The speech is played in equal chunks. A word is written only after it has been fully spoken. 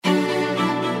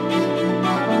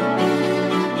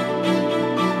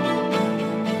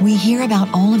hear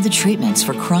about all of the treatments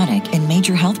for chronic and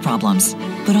major health problems,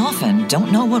 but often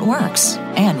don't know what works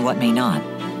and what may not.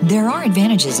 There are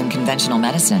advantages in conventional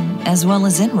medicine, as well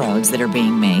as inroads that are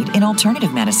being made in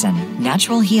alternative medicine,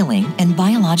 natural healing, and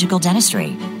biological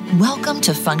dentistry. Welcome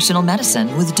to Functional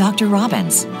Medicine with Dr.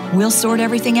 Robbins. We'll sort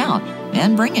everything out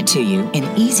and bring it to you in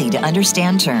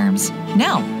easy-to-understand terms.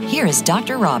 Now, here is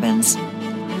Dr. Robbins.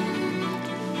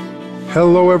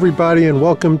 Hello, everybody, and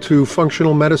welcome to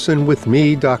Functional Medicine with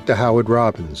me, Dr. Howard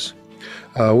Robbins.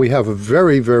 We have a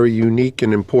very, very unique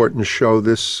and important show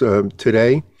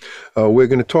today. We're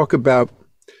going to talk about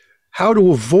how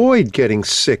to avoid getting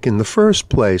sick in the first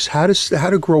place, how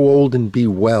to grow old and be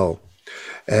well.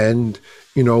 And,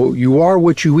 you are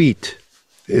what you eat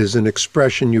is an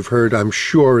expression you've heard, I'm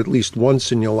sure, at least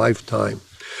once in your lifetime.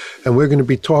 And we're going to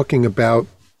be talking about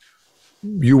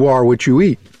you are what you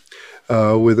eat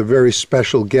with a very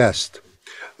special guest.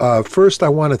 First, I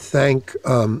want to thank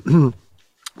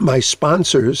my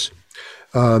sponsors.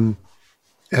 And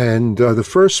the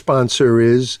first sponsor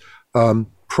is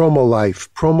PromoLife.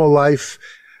 PromoLife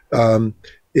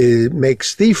it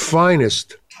makes the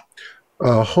finest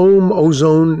home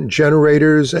ozone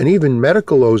generators and even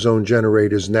medical ozone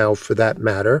generators now, for that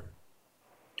matter,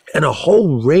 and a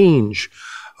whole range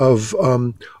of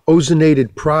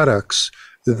ozonated products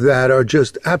that are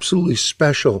just absolutely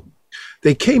special.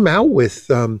 They came out with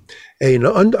an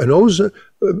ozone,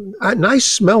 nice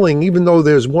smelling, even though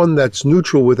there's one that's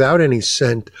neutral without any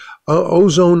scent,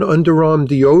 ozone underarm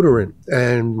deodorant.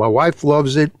 And my wife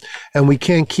loves it, and we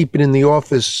can't keep it in the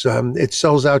office. It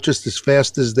sells out just as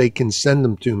fast as they can send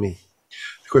them to me,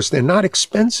 because they're not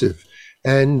expensive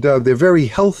and they're very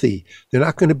healthy. They're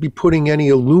not going to be putting any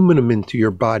aluminum into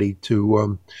your body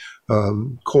to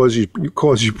cause you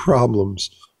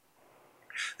problems.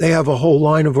 They have a whole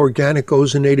line of organic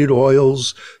ozonated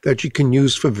oils that you can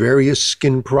use for various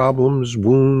skin problems,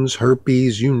 wounds,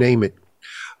 herpes, you name it.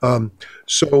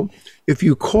 So if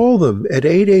you call them at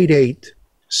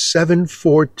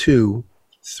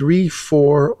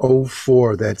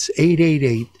 888-742-3404, that's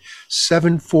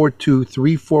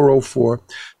 888-742-3404,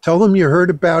 tell them you heard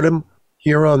about them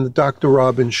here on the Dr.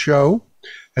 Robbins Show,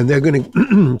 and they're going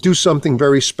to do something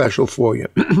very special for you.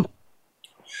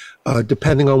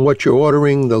 Depending on what you're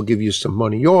ordering, they'll give you some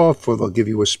money off, or they'll give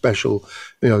you a special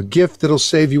gift that'll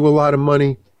save you a lot of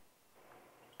money.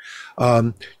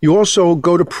 You also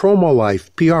go to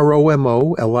PromoLife,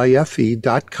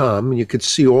 PROMOLIFE.com, and you can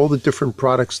see all the different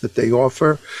products that they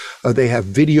offer. They have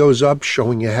videos up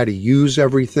showing you how to use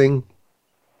everything.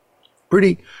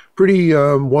 Pretty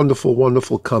wonderful,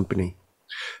 wonderful company.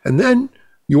 And then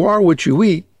you are what you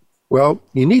eat. Well,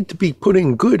 you need to be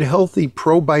putting good, healthy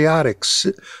probiotics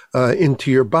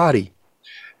into your body.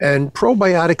 And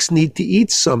probiotics need to eat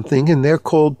something, and they're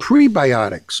called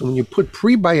prebiotics. When you put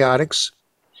prebiotics,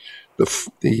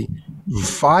 the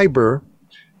fiber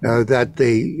that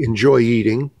they enjoy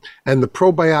eating, and the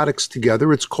probiotics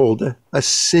together, it's called a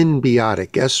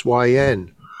synbiotic,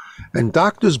 S-Y-N. And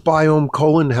Doctor's Biome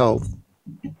Colon Health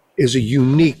is a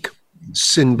unique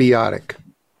synbiotic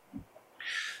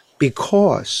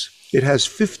because it has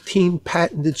 15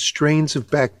 patented strains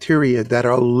of bacteria that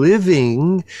are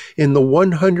living in the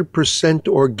 100%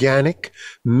 organic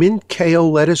mint,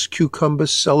 kale, lettuce, cucumber,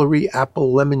 celery,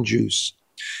 apple, lemon juice.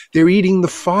 They're eating the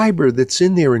fiber that's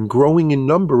in there and growing in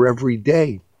number every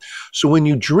day. So when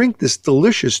you drink this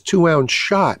delicious 2-ounce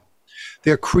shot,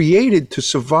 they're created to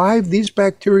survive. These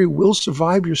bacteria will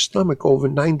survive your stomach over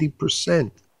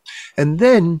 90%. And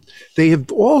then they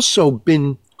have also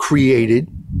been created,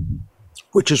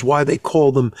 which is why they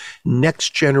call them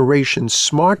next generation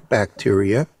smart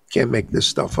bacteria. Can't make this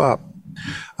stuff up.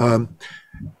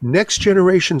 Next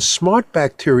generation smart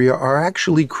bacteria are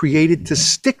actually created to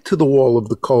stick to the wall of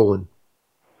the colon.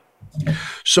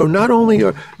 So not only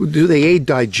do they aid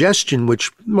digestion,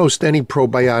 which most any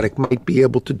probiotic might be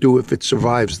able to do if it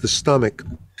survives the stomach,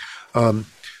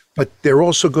 but they're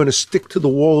also going to stick to the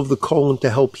wall of the colon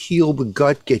to help heal the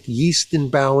gut, get yeast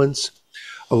in balance,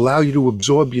 allow you to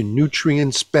absorb your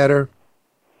nutrients better.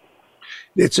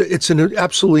 It's an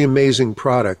absolutely amazing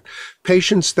product.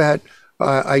 Patients that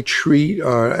I treat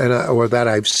or that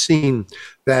I've seen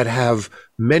that have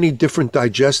many different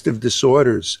digestive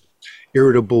disorders,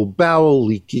 irritable bowel,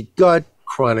 leaky gut,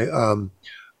 chronic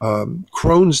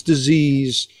Crohn's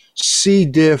disease, C.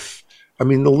 diff. I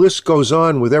mean, the list goes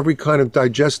on with every kind of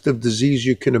digestive disease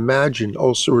you can imagine,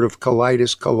 ulcerative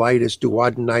colitis,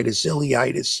 duodenitis,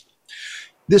 ileitis.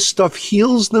 This stuff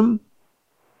heals them.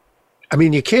 I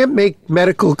mean, you can't make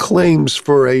medical claims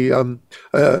for a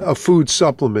food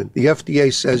supplement. The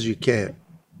FDA says you can't.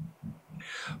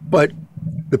 But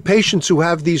the patients who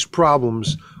have these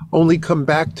problems only come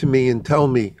back to me and tell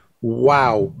me,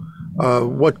 wow,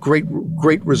 what great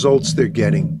results they're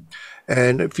getting.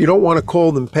 And if you don't want to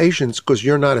call them patients, because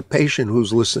you're not a patient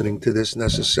who's listening to this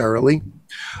necessarily,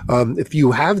 if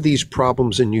you have these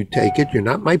problems and you take it, you're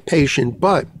not my patient,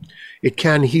 but it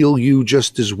can heal you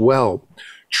just as well.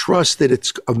 Trust that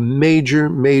it's a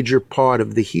major part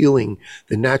of the healing,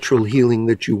 the natural healing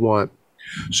that you want.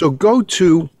 So go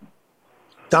to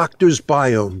Doctor's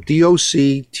Biome,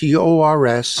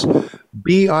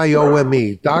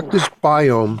 DoctorsBiome,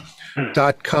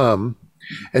 doctorsbiome.com,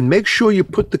 and make sure you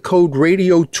put the code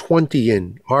RADIO20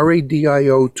 in,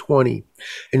 RADIO 20,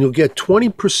 and you'll get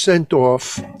 20%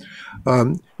 off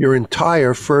your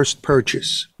entire first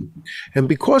purchase. And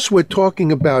because we're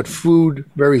talking about food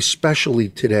very specially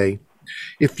today,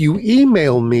 if you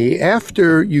email me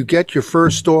after you get your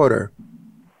first order,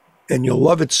 and you'll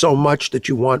love it so much that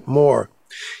you want more,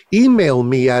 email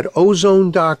me at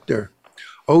ozonedoctor,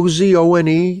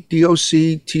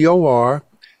 OZONEDOCTOR,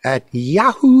 at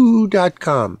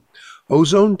yahoo.com,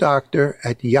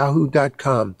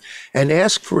 ozonedoctor@yahoo.com, and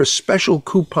ask for a special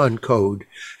coupon code,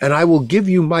 and I will give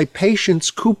you my patient's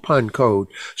coupon code,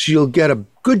 so you'll get a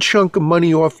good chunk of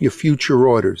money off your future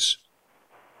orders.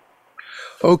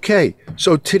 Okay,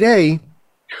 so today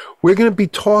we're going to be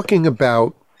talking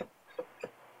about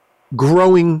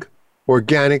growing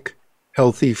organic,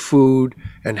 healthy food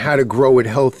and how to grow it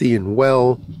healthy and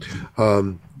well,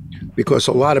 because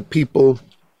a lot of people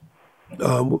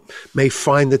may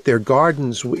find that their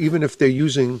gardens, even if they're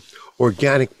using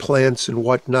organic plants and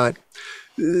whatnot,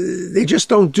 they just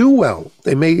don't do well.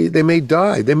 They may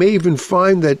die. They may even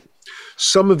find that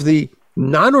some of the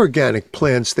non-organic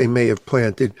plants they may have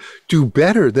planted do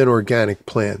better than organic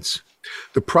plants.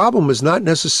 The problem is not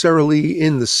necessarily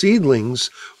in the seedlings,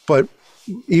 but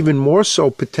even more so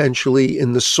potentially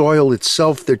in the soil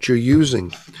itself that you're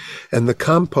using and the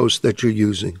compost that you're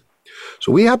using.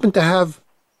 So we're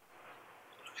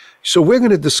going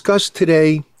to discuss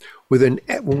today with a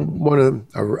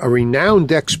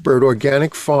renowned expert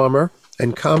organic farmer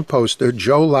and composter,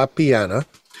 Joe LaPiana,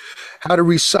 how to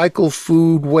recycle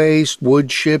food waste, wood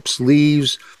chips,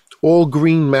 leaves, all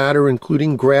green matter,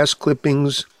 including grass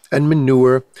clippings and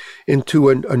manure, into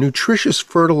a nutritious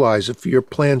fertilizer for your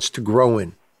plants to grow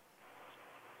in.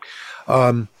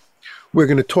 We're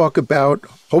going to talk about,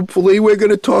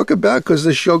 because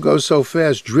the show goes so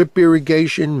fast, drip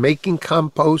irrigation, making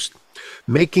compost,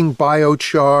 making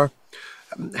biochar,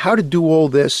 how to do all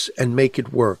this and make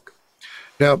it work.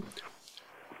 Now,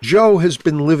 Joe has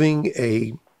been living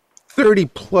a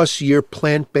 30-plus year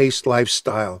plant-based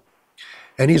lifestyle,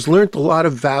 and he's learned a lot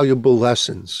of valuable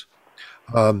lessons.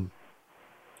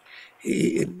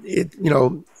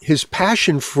 His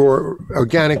passion for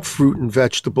organic fruit and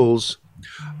vegetables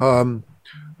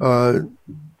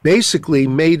basically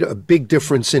made a big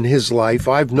difference in his life.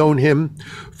 I've known him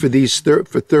for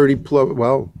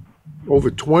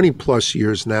over 20 plus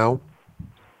years now,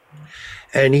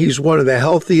 and he's one of the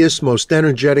healthiest, most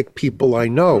energetic people I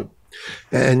know.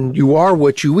 And you are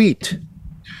what you eat.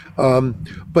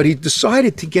 But he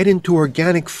decided to get into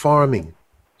organic farming,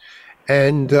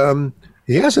 and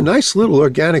he has a nice little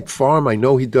organic farm. I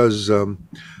know he does,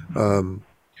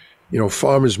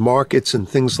 farmers markets and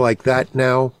things like that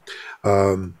now.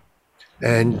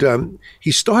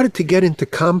 He started to get into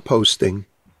composting.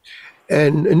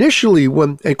 And initially,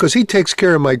 because he takes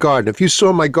care of my garden. If you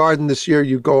saw my garden this year,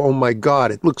 you go, oh my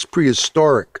God, it looks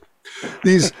prehistoric.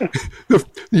 The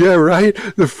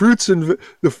fruits and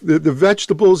the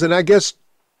vegetables, and I guess,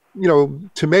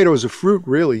 tomatoes are fruit,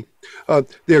 really.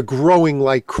 They're growing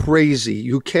like crazy.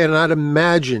 You cannot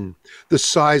imagine the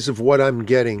size of what I'm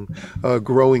getting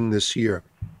growing this year.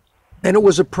 And it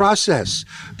was a process,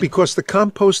 because the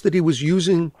compost that he was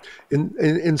using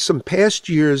in some past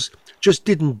years just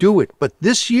didn't do it. But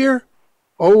this year,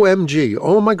 OMG,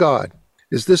 oh my God,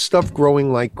 is this stuff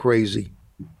growing like crazy.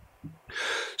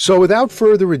 So without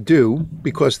further ado,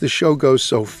 because the show goes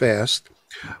so fast,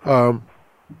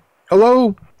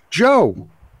 hello, Joe.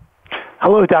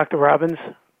 Hello, Dr. Robbins.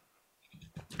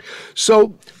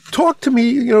 So talk to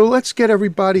me, let's get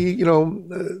everybody, a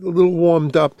little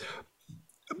warmed up.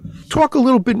 Talk a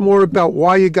little bit more about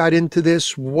why you got into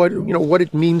this, what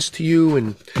it means to you,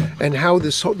 and how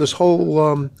this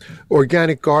whole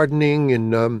organic gardening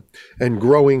and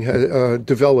growing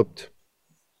developed.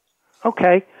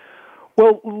 Okay.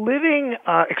 Well, living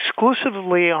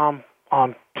exclusively on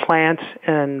plants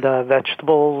and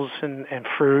vegetables and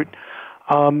fruit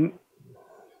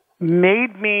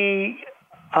made me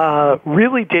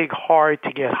really dig hard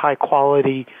to get high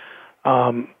quality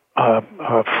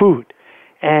food,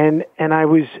 and I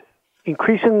was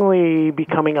increasingly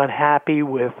becoming unhappy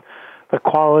with the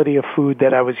quality of food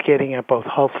that I was getting at both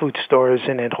health food stores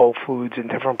and at Whole Foods and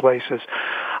different places.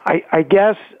 I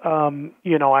guess,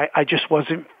 I just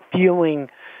wasn't feeling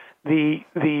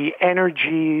the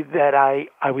energy that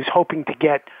I was hoping to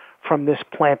get from this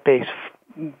plant-based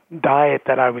diet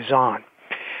that I was on.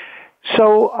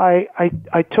 So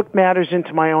I took matters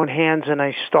into my own hands and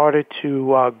I started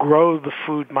to grow the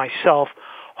food myself,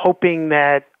 hoping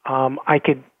that I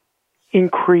could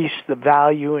increase the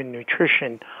value and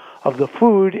nutrition of the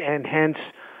food and hence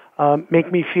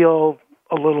make me feel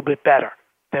a little bit better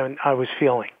than I was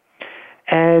feeling.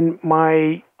 And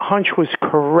my hunch was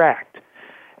correct.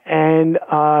 And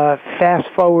fast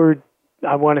forward,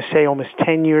 I want to say almost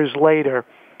 10 years later,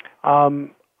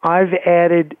 I've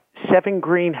added 7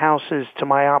 greenhouses to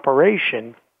my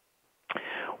operation,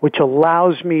 which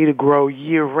allows me to grow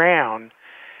year-round.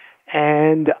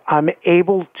 And I'm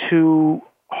able to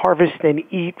harvest and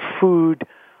eat food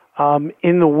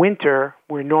in the winter,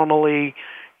 where normally,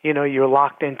 you're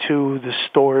locked into the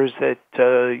stores that,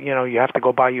 you have to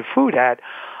go buy your food at.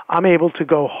 I'm able to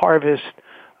go harvest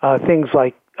things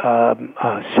like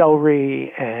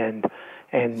celery and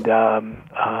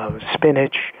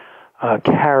spinach,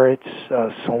 carrots,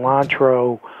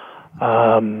 cilantro,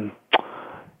 and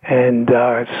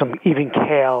some even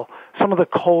kale, some of the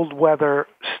cold weather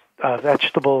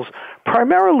vegetables.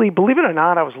 Primarily, believe it or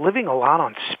not, I was living a lot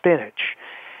on spinach.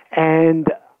 And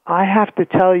I have to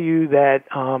tell you that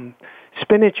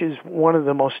spinach is one of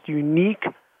the most unique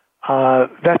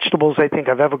vegetables I think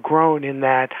I've ever grown, in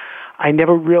that I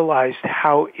never realized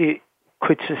how it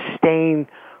could sustain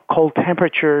cold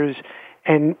temperatures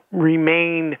and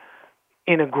remain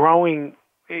in a growing,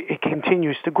 it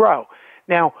continues to grow.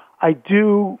 Now, I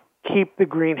do keep the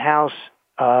greenhouse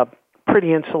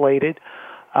pretty insulated.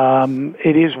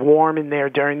 It is warm in there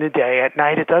during the day. At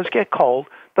night it does get cold.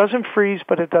 Doesn't freeze,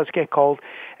 but it does get cold.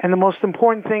 And the most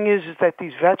important thing is that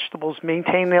these vegetables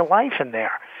maintain their life in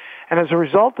there. And as a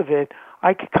result of it,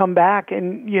 I could come back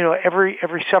and,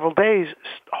 every several days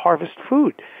harvest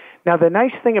food. Now, the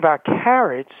nice thing about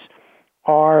carrots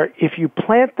are if you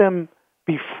plant them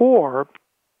before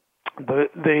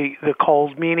the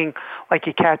cold, meaning like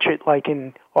you catch it like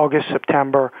in August,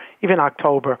 September, even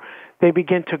October, they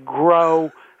begin to grow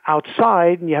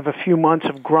outside, and you have a few months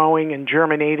of growing and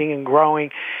germinating and growing,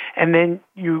 and then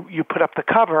you put up the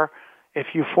cover.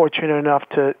 If you're fortunate enough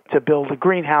to build a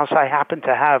greenhouse, I happen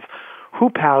to have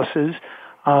hoop houses.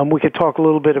 We could talk a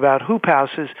little bit about hoop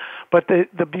houses, but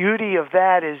the beauty of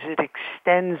that is it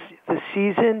extends the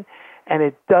season, and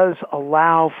it does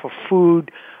allow for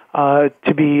food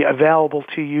to be available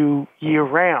to you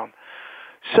year-round.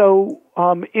 So,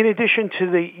 in addition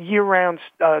to the year-round,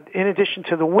 in addition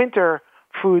to the winter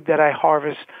food that I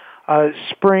harvest,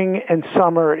 spring and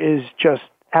summer is just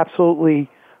absolutely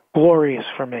glorious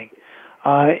for me.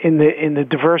 In the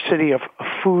diversity of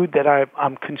food that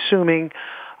I'm consuming,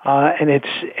 and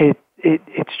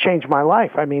it's changed my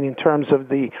life. I mean, in terms of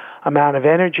the amount of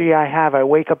energy I have, I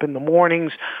wake up in the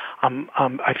mornings,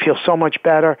 I feel so much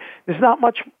better. There's not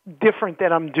much different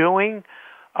that I'm doing.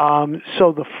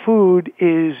 So the food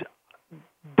is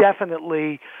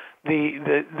definitely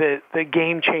the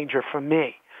game changer for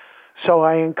me. So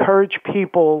I encourage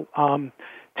people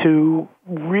to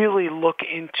really look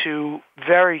into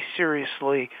very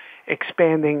seriously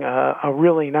expanding a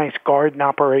really nice garden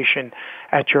operation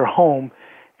at your home.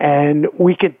 And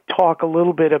we could talk a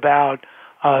little bit about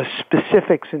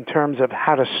specifics in terms of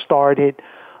how to start it,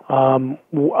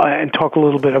 and talk a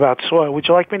little bit about soil. Would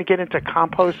you like me to get into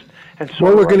compost and soil?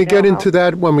 Well, we're going to get into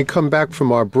that when we come back from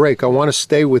our break. I want to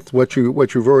stay with what you've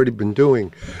already been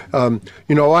doing.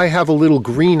 I have a little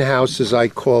greenhouse, as I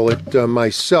call it,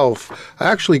 myself. I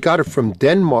actually got it from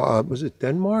Denmark. Was it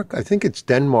Denmark? I think it's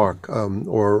Denmark,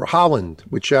 or Holland,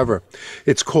 whichever.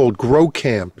 It's called Grow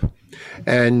Camp.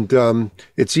 And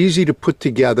it's easy to put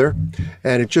together,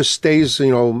 and it just stays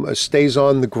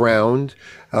on the ground.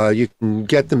 You can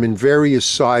get them in various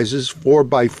sizes,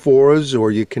 4x4s,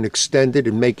 or you can extend it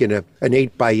and make it an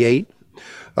 8x8,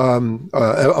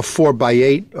 a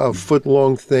 4x8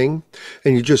 foot-long thing,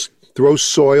 and you just throw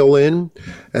soil in,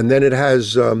 and then it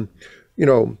has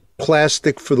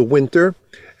plastic for the winter.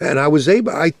 And I was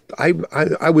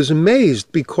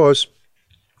amazed because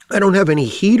I don't have any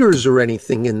heaters or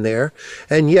anything in there,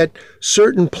 and yet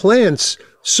certain plants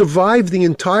survived the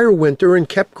entire winter and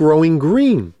kept growing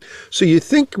green. So you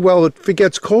think, well, if it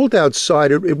gets cold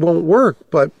outside, it won't work,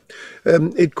 but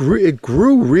it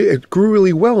grew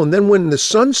really well. And then when the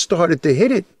sun started to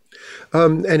hit it,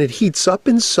 and it heats up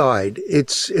inside,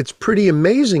 it's pretty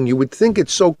amazing. You would think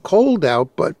it's so cold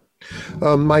out, but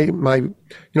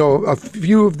A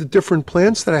few of the different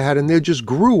plants that I had in there just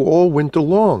grew all winter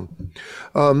long.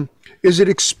 Is it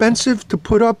expensive to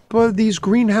put up these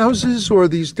greenhouses or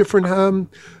these different,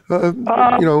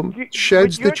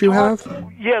 sheds that you have?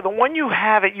 Yeah, the one you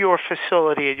have at your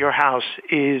facility, at your house,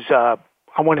 is, I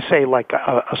want to say, like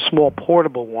a small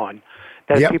portable one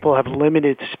that Yep. people have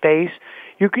limited space.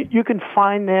 You can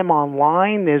find them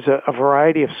online. There's a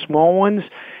variety of small ones.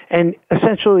 And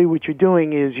essentially what you're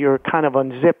doing is you're kind of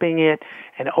unzipping it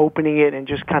and opening it and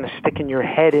just kind of sticking your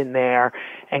head in there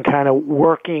and kind of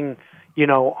working,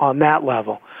 on that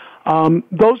level.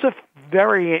 Those are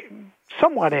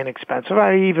somewhat inexpensive,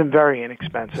 even very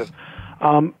inexpensive.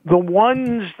 The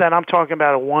ones that I'm talking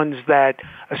about are ones that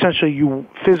essentially you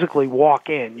physically walk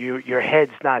in. Your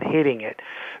head's not hitting it.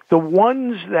 The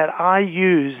ones that I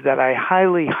use that I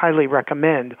highly, highly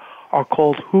recommend are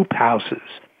called hoop houses.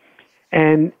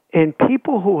 And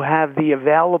people who have the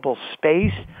available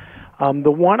space,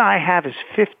 the one I have is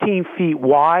 15 feet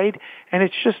wide, and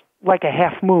it's just like a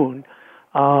half moon.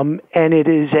 And it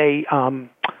is a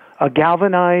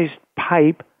galvanized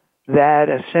pipe that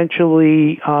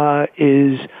essentially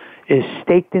is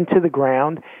staked into the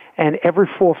ground, and every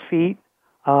 4 feet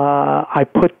I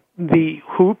put the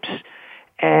hoops,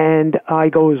 and I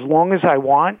go as long as I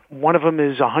want. One of them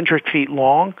is 100 feet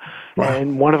long,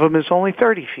 and one of them is only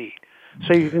 30 feet.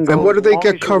 So you can go. And what do they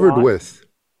get covered with?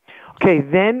 Okay,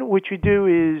 then what you do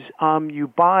is you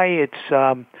buy it's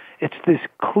this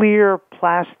clear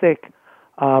plastic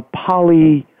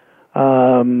poly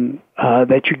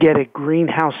that you get at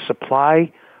greenhouse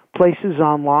supply places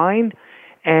online,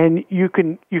 and you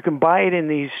can buy it in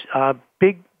these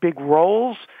big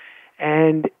rolls,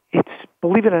 and it's,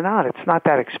 believe it or not, it's not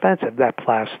that expensive, that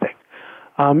plastic.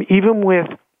 Even with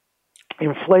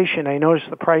inflation, I noticed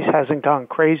the price hasn't gone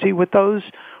crazy with those,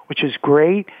 which is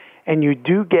great. And you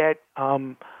do get,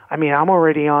 I'm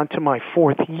already on to my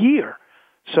 4th year.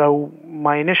 So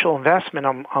my initial investment,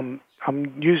 I'm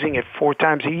using it 4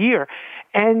 times a year,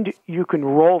 and you can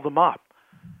roll them up.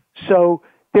 So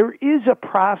there is a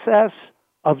process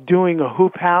of doing a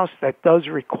hoop house that does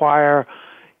require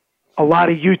a lot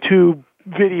of YouTube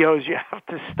videos you have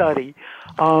to study.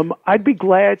 I'd be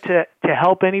glad to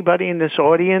help anybody in this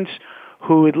audience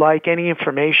who would like any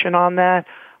information on that.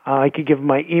 I could give them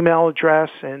my email address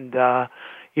and, Sure.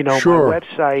 my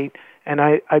website, and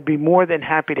I'd be more than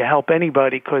happy to help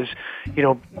anybody because,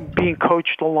 being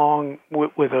coached along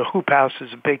with a hoop house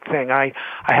is a big thing. I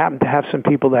happen to have some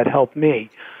people that help me.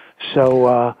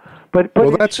 So, but well,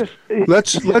 let's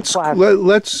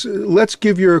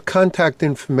give your contact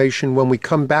information when we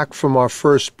come back from our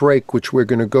first break, which we're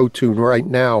going to go to right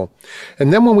now.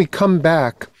 And then when we come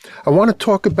back, I want to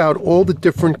talk about all the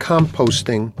different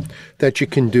composting that you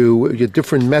can do, your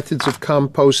different methods of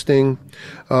composting,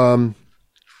 and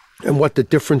what the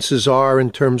differences are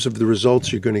in terms of the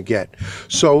results you're going to get.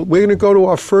 So we're going to go to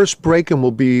our first break, and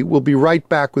we'll be right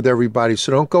back with everybody.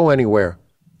 So don't go anywhere.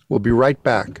 We'll be right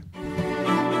back.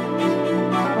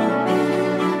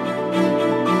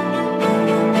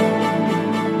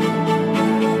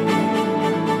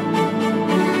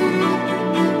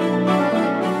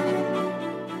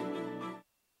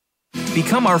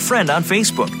 Become our friend on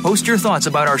Facebook. Post your thoughts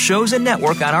about our shows and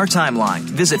network on our timeline.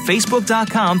 Visit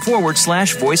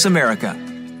Facebook.com/Voice America.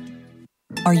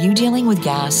 Are you dealing with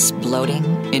gas, bloating,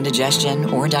 indigestion,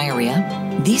 or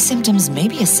diarrhea? These symptoms may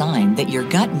be a sign that your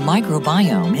gut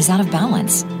microbiome is out of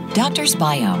balance. Doctor's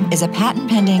Biome is a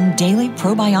patent-pending daily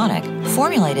probiotic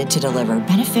formulated to deliver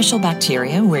beneficial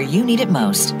bacteria where you need it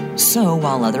most. So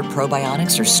while other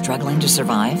probiotics are struggling to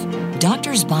survive,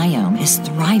 Doctor's Biome is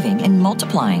thriving and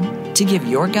multiplying to give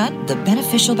your gut the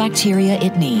beneficial bacteria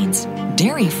it needs.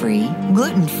 Dairy-free,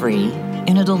 gluten-free,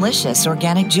 in a delicious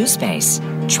organic juice base.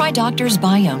 Try Doctor's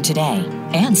Biome today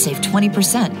and save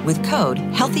 20% with code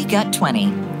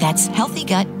HEALTHYGUT20. That's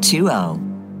HEALTHYGUT20.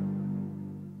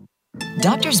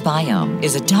 Doctor's Biome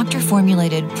is a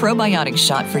doctor-formulated probiotic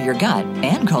shot for your gut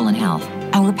and colon health.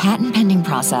 Our patent-pending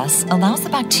process allows the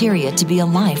bacteria to be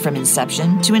alive from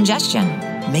inception to ingestion,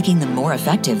 making them more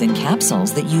effective than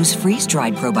capsules that use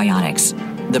freeze-dried probiotics.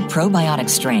 The probiotic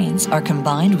strains are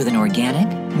combined with an organic,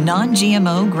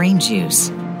 non-GMO green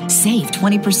juice. Save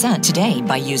 20% today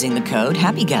by using the code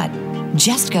HAPPYGUT.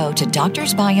 Just go to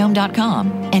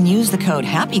doctorsbiome.com and use the code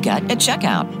HAPPYGUT at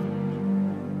checkout.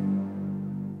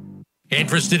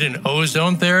 Interested in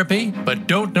ozone therapy, but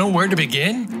don't know where to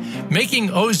begin? Making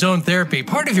ozone therapy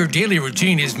part of your daily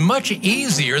routine is much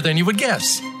easier than you would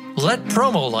guess. Let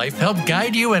PromoLife help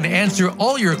guide you and answer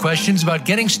all your questions about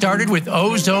getting started with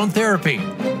ozone therapy.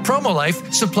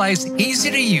 PromoLife supplies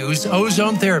easy-to-use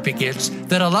ozone therapy kits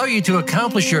that allow you to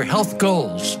accomplish your health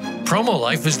goals.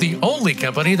 PromoLife is the only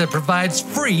company that provides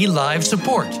free live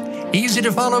support,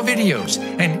 easy-to-follow videos,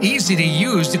 and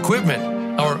easy-to-use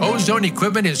equipment. Our ozone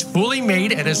equipment is fully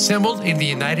made and assembled in the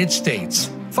United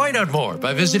States. Find out more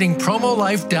by visiting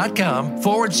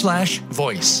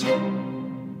promolife.com/voice.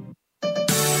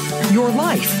 Your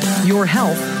life, your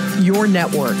health, your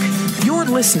network. You're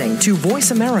listening to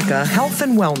Voice America Health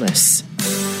and Wellness.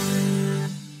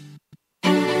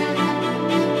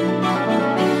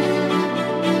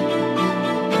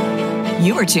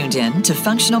 You are tuned in to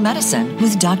Functional Medicine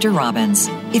with Dr. Robbins.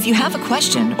 If you have a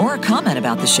question or a comment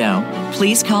about the show,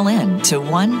 please call in to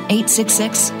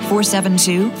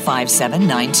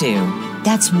 1-866-472-5792.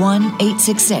 That's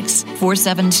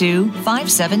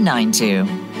 1-866-472-5792.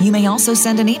 You may also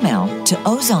send an email to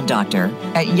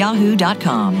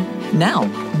ozonedoctor@yahoo.com. Now,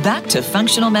 back to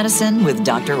Functional Medicine with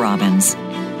Dr. Robbins.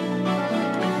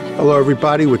 Hello,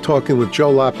 everybody. We're talking with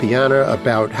Joe LaPiana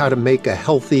about how to make a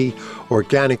healthy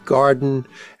organic garden.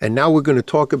 And now we're going to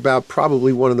talk about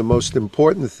probably one of the most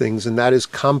important things, and that is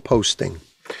composting.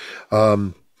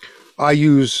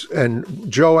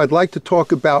 Joe, I'd like to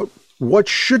talk about what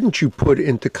shouldn't you put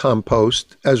into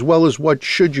compost, as well as what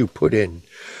should you put in.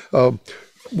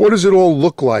 What does it all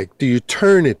look like? Do you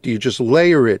turn it? Do you just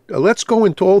layer it? Let's go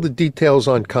into all the details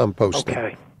on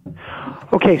composting.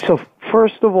 Okay, so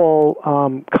first of all,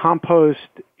 compost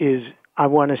is, I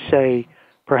want to say,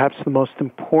 perhaps the most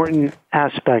important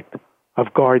aspect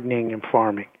of gardening and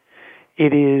farming.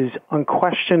 It is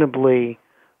unquestionably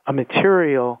a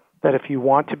material that if you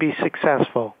want to be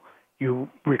successful, you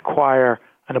require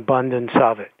an abundance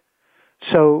of it.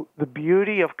 So the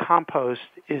beauty of compost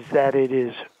is that it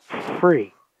is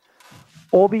free.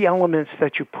 All the elements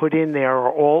that you put in there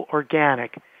are all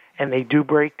organic, and they do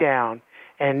break down.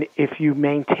 And if you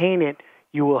maintain it,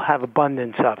 you will have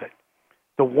abundance of it.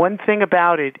 The one thing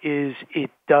about it is it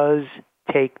does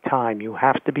take time. You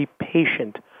have to be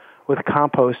patient with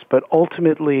compost, but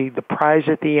ultimately the prize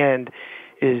at the end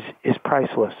is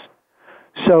priceless.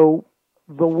 So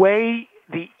the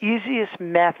easiest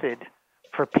method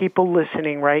for people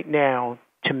listening right now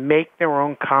to make their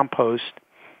own compost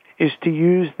is to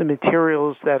use the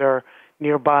materials that are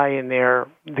nearby in their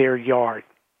yard.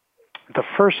 The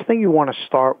first thing you want to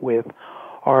start with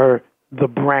are the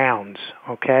browns,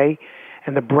 okay?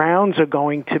 And the browns are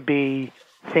going to be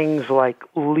things like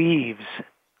leaves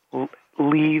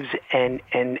and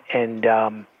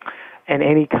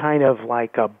any kind of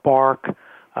like a bark,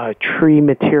 tree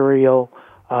material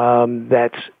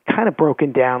that's kind of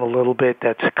broken down a little bit,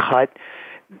 that's cut.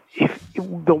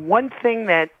 The one thing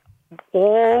that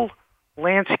all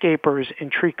landscapers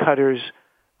and tree cutters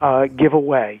give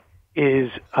away is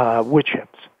wood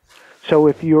chips. So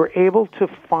if you're able to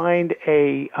find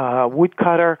a wood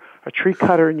cutter, a tree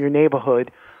cutter in your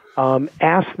neighborhood,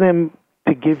 ask them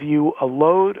to give you a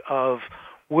load of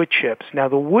wood chips. Now,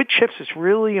 the wood chips, is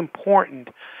really important,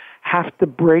 have to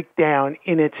break down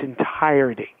in its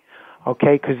entirety,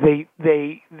 okay? Because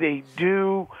they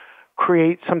do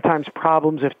create sometimes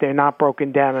problems if they're not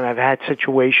broken down, and I've had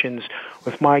situations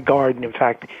with my garden. In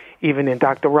fact, even in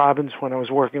Dr. Robbins, when I was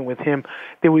working with him,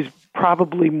 there was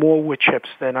probably more wood chips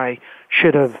than I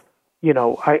should have.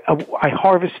 I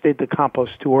harvested the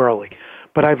compost too early.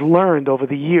 But I've learned over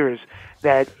the years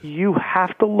that you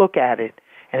have to look at it,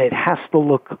 and it has to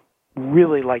look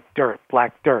really like dirt,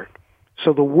 black dirt.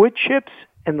 So the wood chips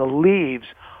and the leaves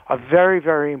are very,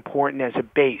 very important as a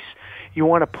base. You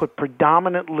want to put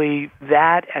predominantly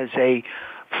that as a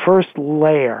first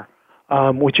layer,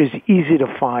 which is easy to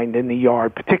find in the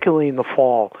yard, particularly in the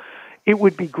fall. It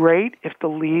would be great if the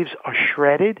leaves are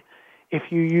shredded. If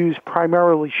you use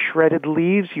primarily shredded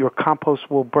leaves, your compost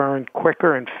will burn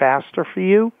quicker and faster for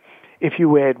you. If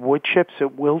you add wood chips,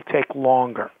 it will take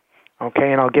longer.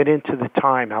 Okay, and I'll get into the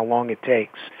time, how long it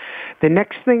takes. The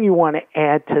next thing you want to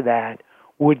add to that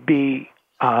would be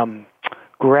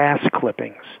grass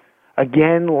clippings.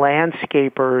 Again,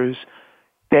 landscapers,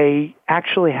 they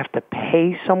actually have to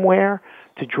pay somewhere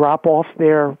to drop off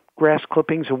their grass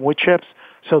clippings and wood chips,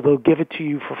 so they'll give it to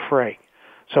you for free.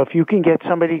 So if you can get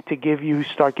somebody to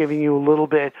start giving you a little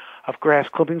bit of grass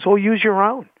clippings, or use your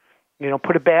own.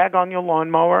 Put a bag on your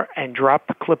lawnmower and drop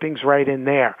the clippings right in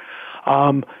there.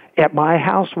 At my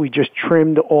house, we just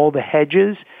trimmed all the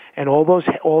hedges, and all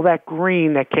that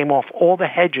green that came off all the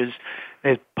hedges,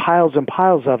 there's piles and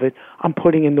piles of it, I'm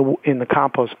putting in the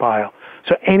compost pile.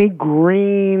 So any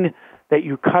green that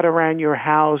you cut around your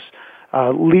house,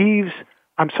 grass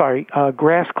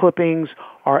clippings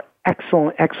are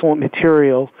excellent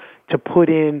material to put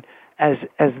in as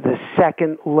the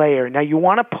second layer. Now you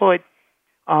want to put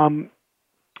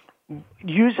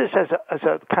use this as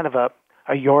a kind of a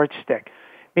yardstick,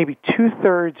 maybe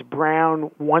 2/3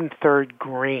 brown, 1/3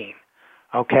 green.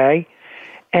 Okay,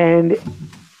 and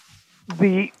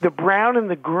the brown and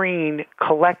the green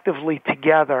collectively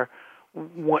together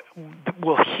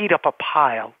will heat up a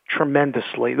pile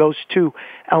tremendously. Those two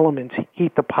elements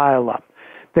heat the pile up.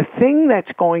 The thing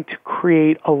that's going to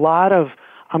create a lot of,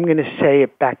 I'm going to say,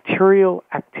 bacterial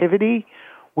activity,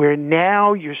 where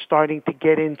now you're starting to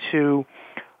get into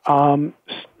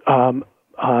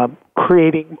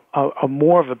creating a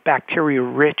more of a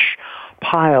bacteria-rich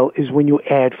pile, is when you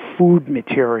add food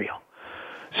material.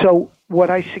 So what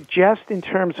I suggest in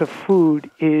terms of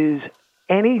food is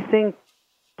anything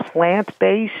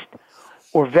plant-based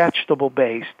or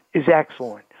vegetable-based is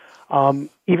excellent.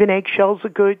 Even eggshells are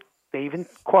good. Even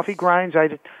coffee grinds.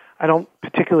 I don't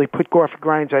particularly put coffee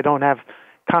grinds. I don't have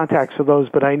contacts for those,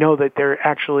 but I know that they're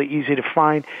actually easy to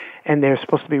find, and they're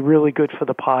supposed to be really good for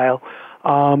the pile.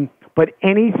 But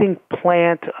anything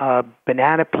plant,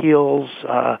 banana peels,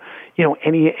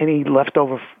 any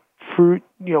leftover fruit,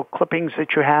 clippings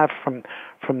that you have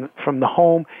from the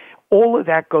home, all of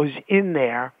that goes in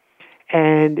there,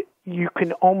 and you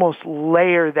can almost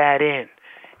layer that in.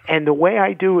 And the way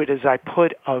I do it is I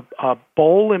put a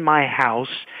bowl in my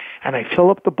house, and I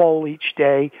fill up the bowl each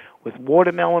day with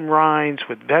watermelon rinds,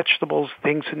 with vegetables,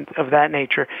 things of that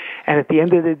nature. And at the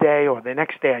end of the day or the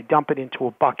next day, I dump it into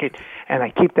a bucket, and I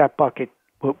keep that bucket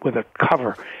with a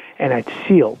cover, and it's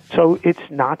sealed. So it's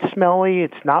not smelly,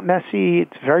 it's not messy,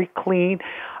 it's very clean.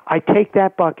 I take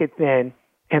that bucket then,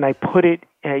 and I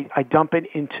dump it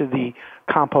into the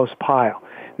compost pile.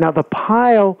 Now, the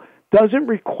pile doesn't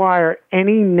require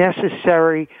any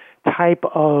necessary type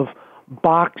of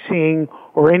boxing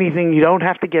or anything. You don't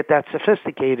have to get that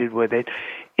sophisticated with it.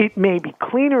 It may be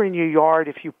cleaner in your yard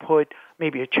if you put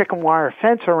maybe a chicken wire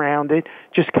fence around it,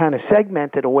 just kind of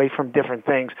segmented away from different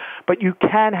things. But you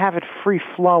can have it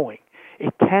free-flowing.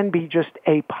 It can be just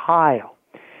a pile.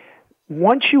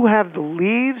 Once you have the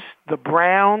leaves, the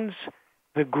browns,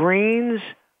 the greens,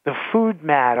 the food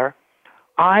matter,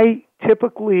 I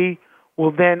typically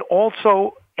will then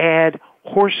also add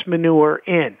horse manure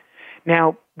in.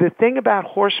 Now, the thing about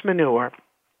horse manure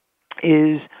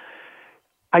is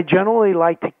I generally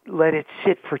like to let it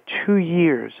sit for 2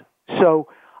 years. So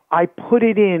I put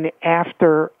it in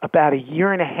after about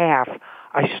 1.5 years.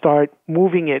 I start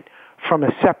moving it from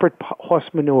a separate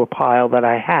horse manure pile that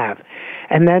I have.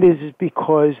 And that is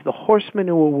because the horse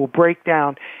manure will break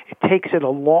down. It takes it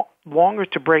longer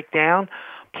to break down.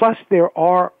 Plus, there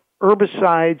are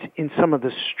herbicides in some of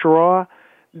the straw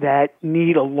that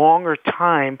need a longer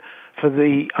time for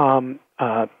the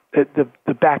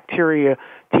bacteria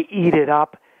to eat it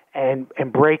up and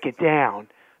break it down.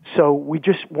 So we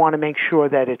just want to make sure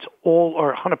that it's all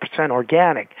or 100%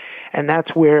 organic, and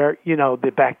that's where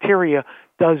the bacteria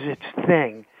does its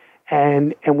thing,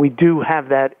 and we do have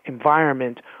that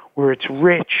environment where it's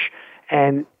rich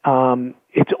and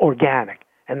it's organic,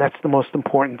 and that's the most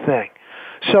important thing.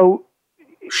 So.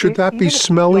 Should that be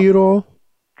smelly at all?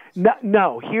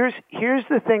 No. Here's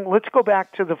the thing. Let's go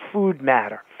back to the food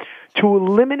matter. To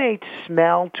eliminate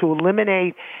smell, to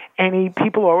eliminate any,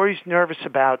 people are always nervous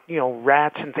about,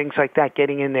 rats and things like that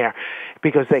getting in there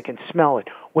because they can smell it.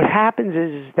 What happens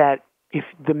is that if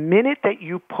the minute that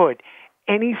you put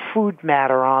any food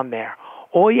matter on there,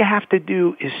 all you have to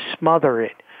do is smother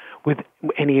it with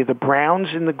any of the browns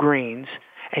and the greens,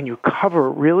 and you cover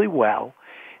it really well.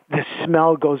 The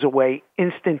smell goes away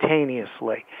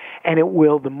instantaneously. And it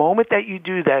will, the moment that you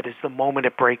do that is the moment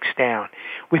it breaks down.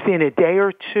 Within a day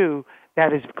or two,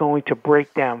 that is going to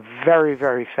break down very,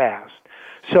 very fast.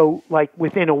 So, like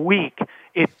within a week,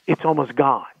 it's almost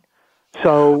gone.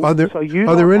 So, are there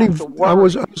any? I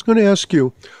was going to ask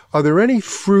you, are there any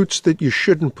fruits that you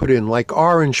shouldn't put in, like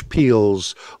orange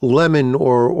peels, lemon,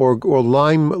 or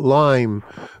lime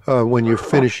when you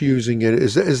finish using it?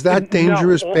 Is that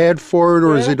dangerous, bad for it,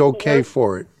 or is it okay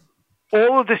for it?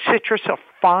 All of the citrus are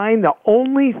fine. The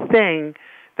only thing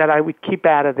that I would keep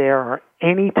out of there are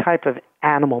any type of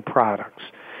animal products.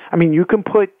 I mean, you can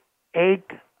put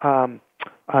eggs,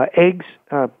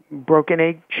 broken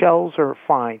egg shells are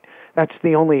fine. That's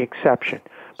the only exception.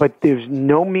 But there's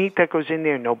no meat that goes in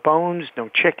there, no bones, no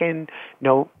chicken,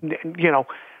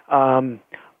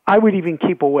 I would even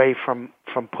keep away from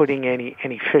putting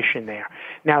any fish in there.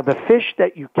 Now, the fish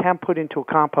that you can put into a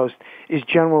compost is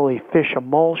generally fish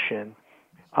emulsion,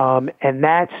 and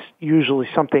that's usually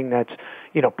something that's,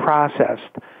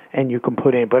 processed. and you can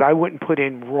put in. But I wouldn't put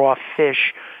in raw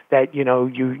fish that,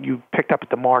 you picked up at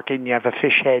the market and you have a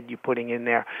fish head you're putting in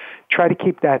there. Try to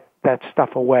keep that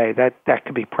stuff away. That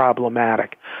could be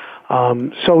problematic.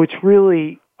 So it's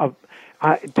really,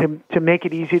 to make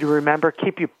it easy to remember,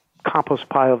 keep your compost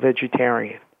pile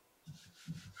vegetarian.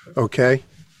 Okay.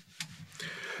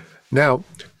 Now,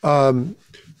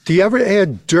 do you ever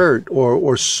add dirt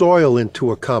or soil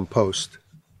into a compost?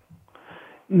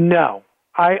 No,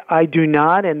 I do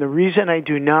not. And the reason I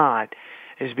do not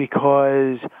is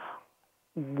because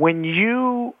when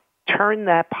you turn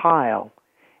that pile,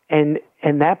 and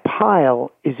that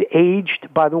pile is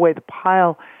aged, by the way, the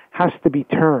pile has to be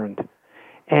turned.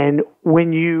 And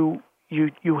when you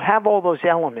have all those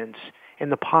elements in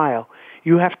the pile,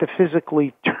 you have to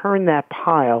physically turn that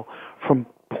pile from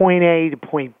point A to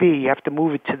point B. You have to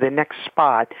move it to the next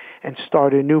spot and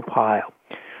start a new pile.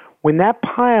 When that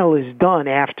pile is done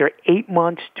after 8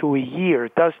 months to a year,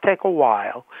 it does take a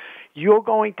while, you're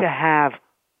going to have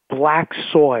black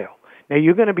soil. Now,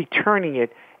 you're going to be turning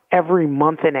it every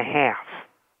month and a half,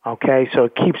 okay? So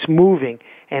it keeps moving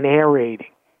and aerating.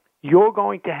 You're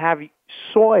going to have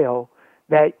soil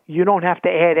that you don't have to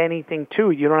add anything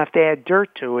to. You don't have to add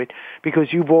dirt to it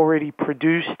because you've already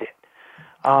produced it.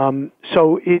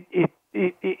 So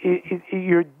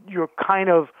you're kind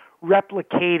of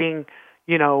replicating,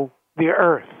 the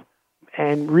earth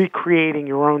and recreating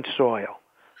your own soil.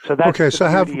 So that's okay. So I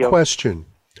have a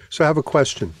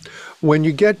question. When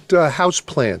you get house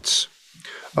plants,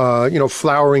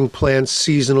 flowering plants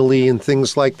seasonally and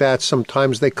things like that,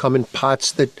 sometimes they come in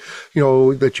pots that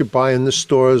you buy in the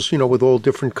stores, with all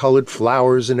different colored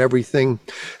flowers and everything.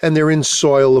 And they're in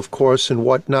soil, of course, and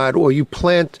whatnot. Or you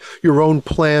plant your own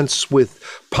plants with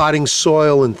potting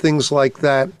soil and things like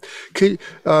that.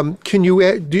 Can you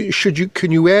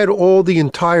add all the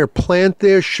entire plant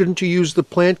there? Shouldn't you use the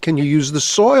plant? Can you use the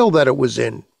soil that it was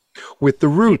in with the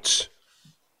roots?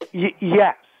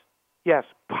 Yes.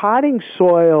 Potting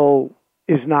soil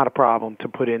is not a problem to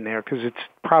put in there because it's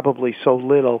probably so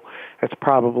little. It's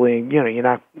probably, you're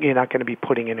not going to be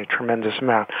putting in a tremendous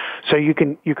amount. So you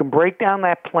can break down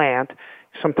that plant.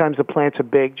 Sometimes the plants are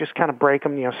big. Just kind of break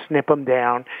them, snip them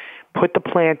down. Put the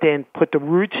plant in, put the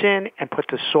roots in, and put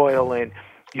the soil in.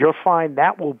 You'll find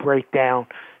that will break down,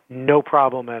 no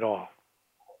problem at all.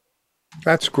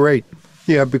 That's great.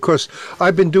 Yeah, because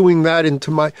I've been doing that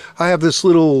I have this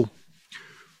little,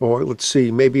 or let's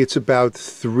see, maybe it's about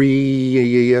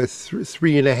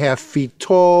 3.5 feet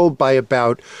tall by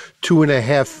about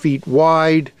 2.5 feet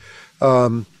wide.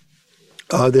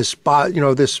 This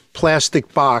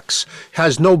plastic box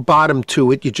has no bottom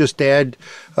to it. You just add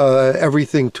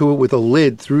everything to it with a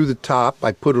lid through the top.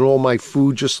 I put in all my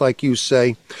food, just like you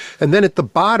say. And then at the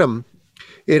bottom,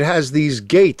 it has these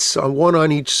gates, one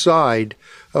on each side,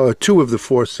 two of the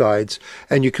four sides,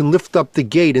 and you can lift up the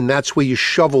gate, and that's where you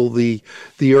shovel the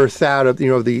earth out of,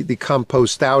 the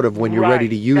compost out of when you're ready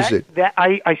to use it.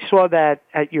 I saw that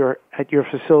at your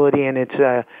facility, and it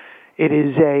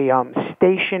is a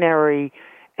stationary,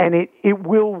 and it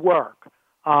will work,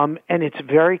 and it's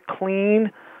very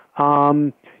clean.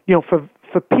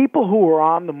 For people who are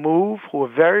on the move, who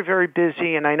are very, very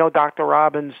busy, and I know Dr.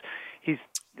 Robbins, he's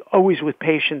always with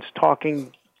patients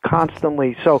talking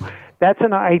constantly. So that's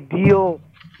an ideal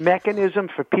mechanism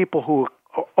for people who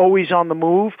are always on the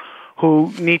move,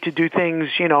 who need to do things,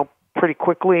 pretty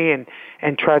quickly and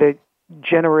try to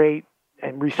generate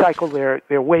and recycle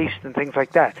their waste and things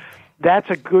like that. That's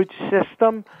a good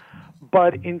system.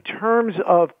 But in terms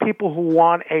of people who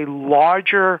want a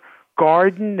larger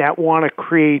garden, that want to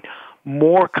create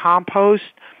more compost,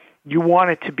 you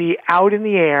want it to be out in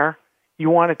the air. You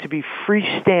want it to be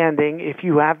freestanding if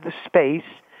you have the space,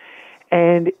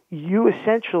 and you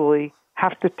essentially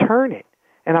have to turn it.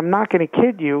 And I'm not going to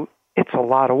kid you, it's a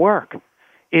lot of work.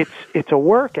 It's a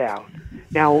workout.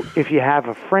 Now, if you have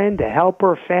a friend, a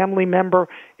helper, a family member,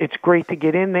 it's great to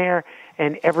get in there,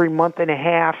 and every month and a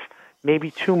half,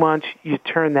 maybe 2 months, you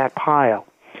turn that pile.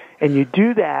 And you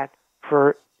do that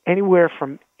for anywhere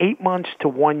from 8 months to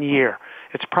 1 year.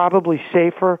 It's probably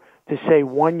safer to say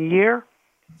 1 year.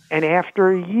 And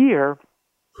after a year,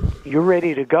 you're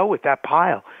ready to go with that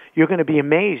pile. You're going to be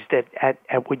amazed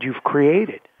at what you've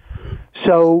created.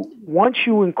 So once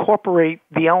you incorporate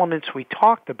the elements we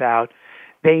talked about,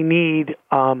 they need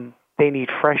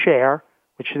fresh air,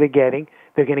 which they're getting.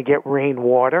 They're going to get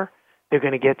rainwater. They're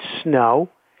going to get snow.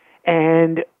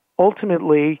 And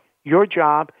ultimately, your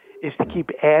job is to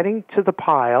keep adding to the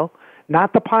pile,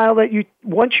 not the pile that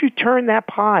once you turn that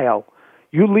pile,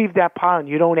 you leave that pile and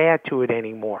you don't add to it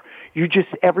anymore. You just,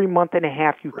 every month and a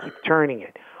half, you keep turning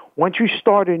it. Once you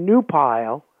start a new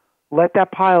pile, let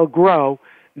that pile grow,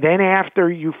 Then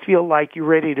after you feel like you're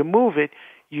ready to move it,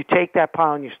 you take that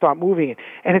pile and you start moving it.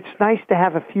 And it's nice to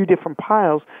have a few different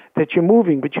piles that you're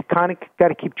moving, but you kind of got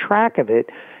to keep track of it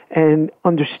and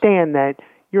understand that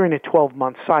you're in a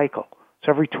 12-month cycle.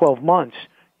 So every 12 months,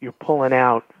 you're pulling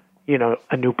out,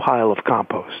 a new pile of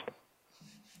compost.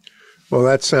 Well,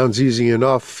 that sounds easy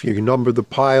enough. You number the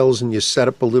piles and you set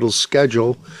up a little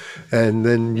schedule. And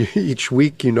then each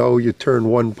week, you turn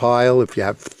one pile. If you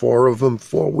have 4 of them,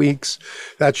 4 weeks,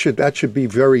 that should be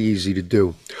very easy to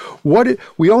do.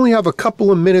 We only have a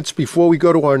couple of minutes before we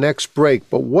go to our next break,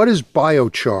 but what is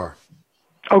biochar?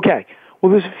 Okay.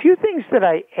 Well, there's a few things that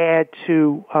I add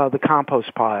to the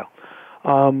compost pile.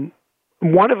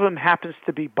 One of them happens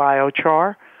to be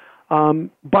biochar.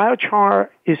 Biochar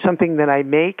is something that I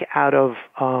make out of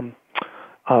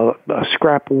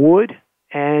scrap wood,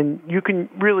 and you can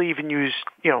really even use,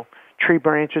 tree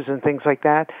branches and things like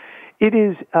that. It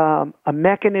is a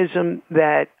mechanism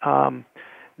that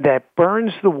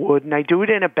burns the wood, and I do it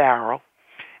in a barrel,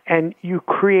 and you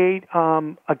create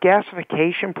a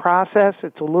gasification process.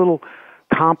 It's a little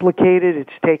complicated. It's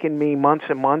taken me months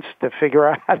and months to figure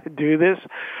out how to do this,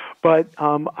 but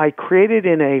I create it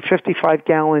in a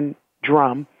 55-gallon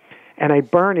drum, and I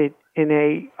burn it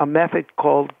in a method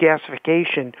called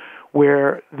gasification,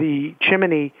 where the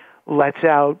chimney lets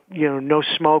out, no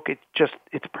smoke.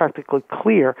 It's practically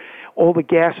clear. All the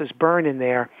gases burn in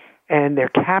there, and they're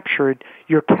captured.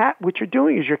 What you're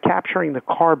doing is you're capturing the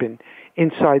carbon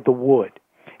inside the wood,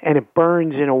 and it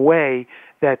burns in a way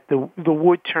that the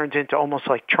wood turns into almost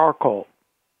like charcoal.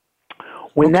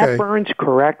 When that burns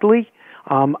correctly,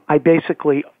 I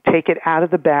basically take it out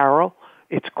of the barrel.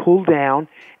 It's cooled down,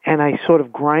 and I sort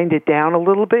of grind it down a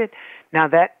little bit. Now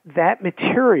that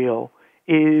material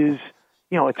is,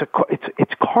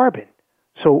 it's carbon.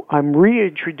 So I'm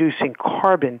reintroducing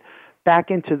carbon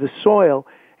back into the soil,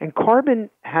 and carbon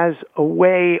has a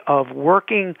way of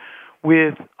working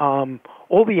with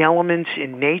all the elements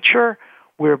in nature,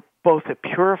 where both it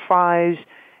purifies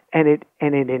and it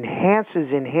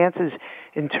enhances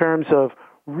in terms of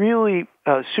really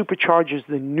supercharges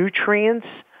the nutrients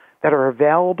that are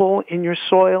available in your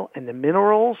soil and the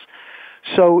minerals.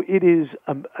 So it is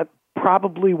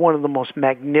probably one of the most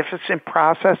magnificent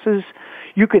processes.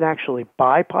 You can actually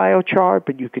buy biochar,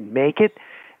 but you can make it.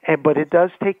 But it does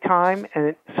take time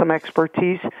and some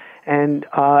expertise, and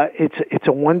it's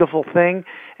a wonderful thing.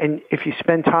 And if you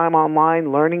spend time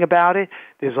online learning about it,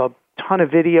 there's a ton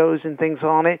of videos and things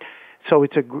on it. So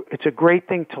it's a great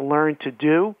thing to learn to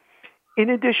do. In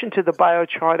addition to the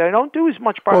biochar, I don't do as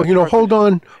much biochar. Well,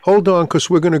 hold on, because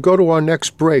we're going to go to our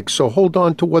next break. So hold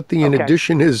on to what the in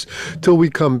addition is till we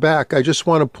come back. I just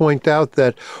want to point out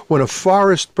that when a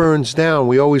forest burns down,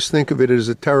 we always think of it as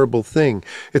a terrible thing.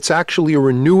 It's actually a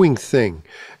renewing thing.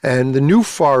 And the new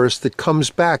forest that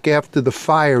comes back after the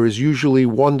fire is usually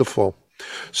wonderful.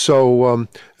 So,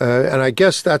 and I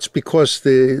guess that's because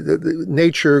the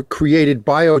nature created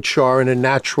biochar in a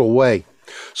natural way.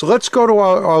 So let's go to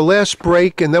our last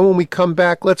break, and then when we come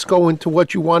back, let's go into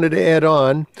what you wanted to add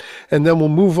on, and then we'll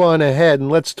move on ahead, and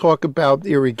let's talk about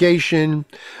irrigation,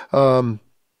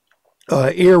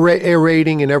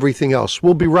 aerating, and everything else.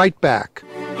 We'll be right back.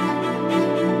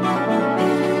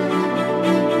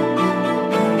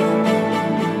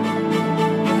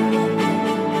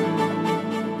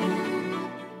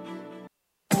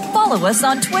 Follow us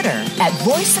on Twitter at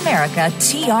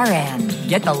VoiceAmericaTRN.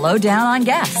 Get the lowdown on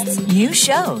guests, new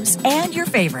shows, and your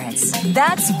favorites.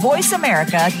 That's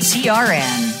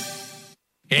VoiceAmericaTRN.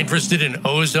 Interested in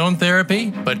ozone therapy,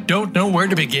 but don't know where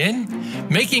to begin?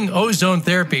 Making ozone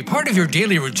therapy part of your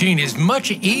daily routine is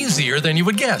much easier than you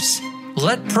would guess.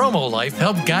 Let PromoLife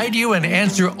help guide you and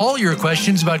answer all your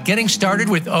questions about getting started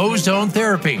with ozone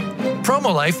therapy.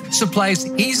 PromoLife supplies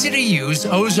easy-to-use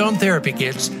ozone therapy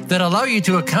kits that allow you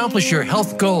to accomplish your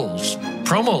health goals.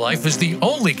 PromoLife is the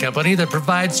only company that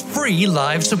provides free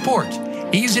live support,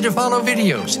 easy-to-follow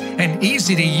videos, and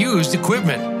easy-to-use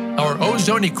equipment. Our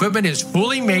ozone equipment is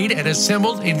fully made and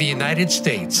assembled in the United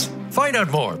States. Find out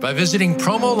more by visiting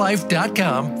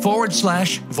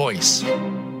promolife.com/voice.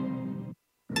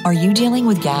 Are you dealing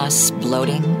with gas,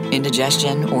 bloating,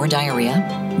 indigestion, or diarrhea?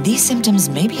 These symptoms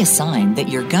may be a sign that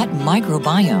your gut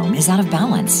microbiome is out of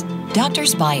balance.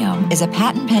 Doctor's Biome is a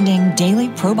patent-pending daily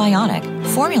probiotic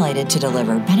formulated to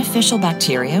deliver beneficial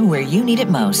bacteria where you need it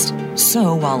most.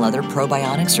 So while other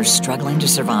probiotics are struggling to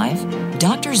survive,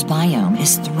 Doctor's Biome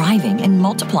is thriving and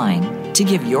multiplying to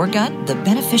give your gut the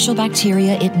beneficial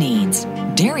bacteria it needs.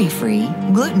 Dairy-free,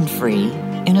 gluten-free,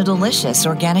 in a delicious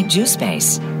organic juice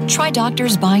base. Try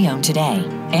Doctor's Biome today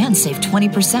and save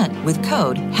 20% with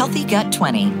code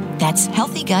HEALTHYGUT20. That's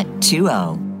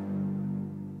HEALTHYGUT20.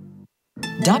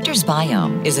 Doctor's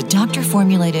Biome is a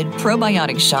doctor-formulated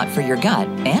probiotic shot for your gut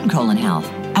and colon health.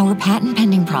 Our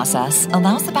patent-pending process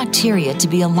allows the bacteria to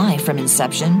be alive from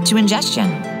inception to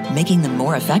ingestion, making them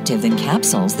more effective than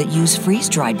capsules that use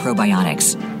freeze-dried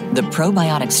probiotics. The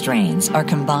probiotic strains are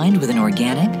combined with an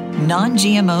organic,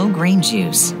 non-GMO grain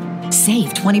juice.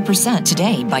 Save 20%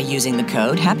 today by using the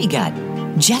code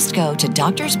HAPPYGUT. Just go to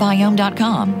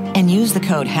doctorsbiome.com and use the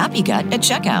code HAPPYGUT at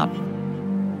checkout.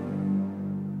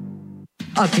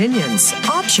 Opinions,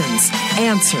 options,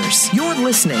 answers. You're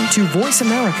listening to Voice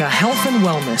America Health and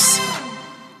Wellness.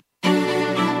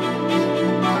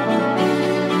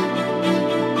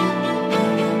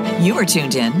 You are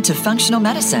tuned in to Functional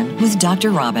Medicine with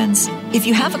Dr. Robbins. If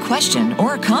you have a question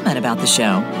or a comment about the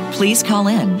show, please call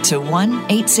in to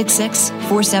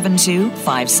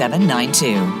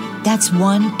 1-866-472-5792. That's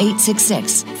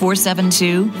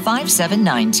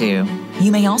 1-866-472-5792.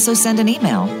 You may also send an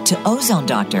email to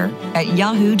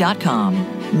ozonedoctor@yahoo.com.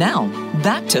 Now,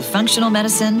 back to Functional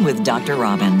Medicine with Dr.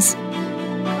 Robbins.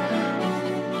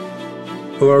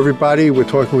 Hello, everybody. We're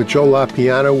talking with Joe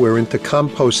LaPiana. We're into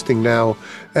composting now.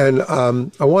 And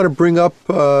I want to bring up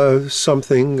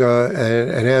something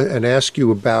and ask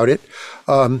you about it.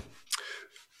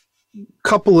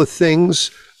 Couple of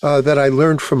things that I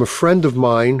learned from a friend of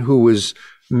mine who was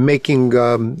making,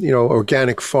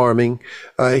 organic farming.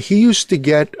 He used to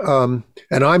get, and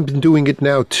I've been doing it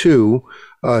now too,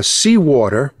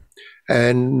 seawater.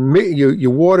 And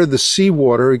you water the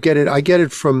seawater. I get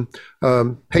it from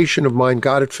patient of mine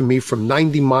got it for me from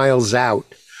 90 miles out.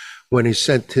 When he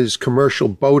sent his commercial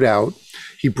boat out,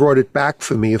 he brought it back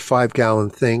for me, a 5-gallon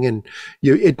thing, and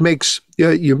you make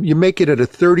it at a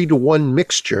 30-to-1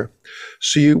 mixture.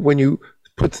 So when you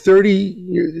put 30,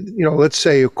 let's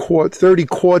say 30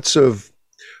 quarts of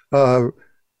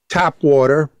tap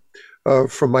water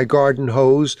from my garden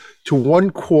hose to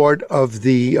 1 quart of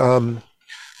the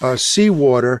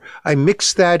seawater, I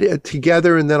mix that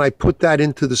together and then I put that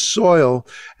into the soil,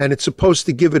 and it's supposed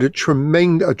to give it a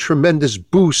tremendous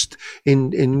boost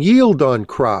in yield on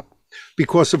crop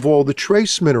because of all the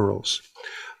trace minerals.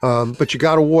 But you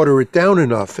got to water it down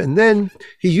enough. And then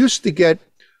he used to get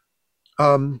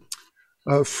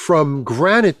from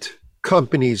granite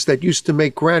companies that used to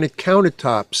make granite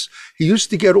countertops, he used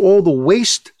to get all the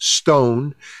waste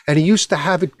stone, and he used to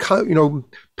have it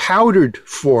powdered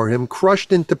for him,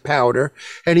 crushed into powder,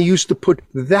 and he used to put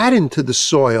that into the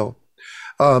soil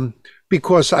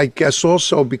because I guess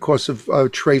also because of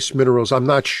trace minerals. I'm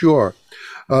not sure.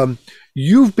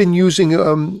 You've been using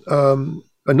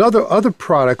other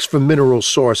products for mineral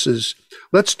sources.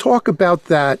 Let's talk about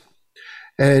that.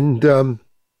 And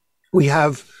we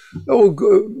have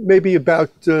maybe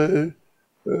about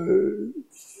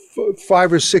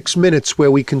 5 or 6 minutes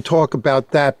where we can talk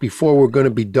about that before we're going to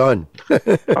be done.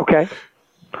 Okay.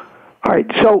 All right.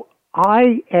 So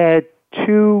I add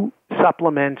 2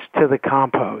 supplements to the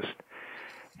compost,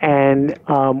 and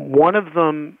one of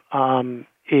them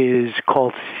is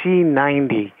called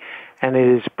C90, and it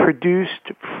is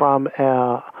produced from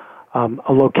a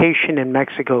location in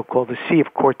Mexico called the Sea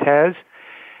of Cortez,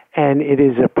 and it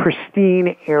is a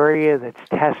pristine area that's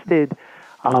tested.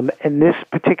 And this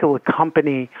particular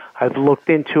company I've looked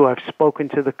into, I've spoken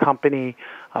to the company,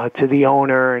 to the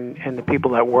owner and the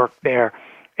people that work there.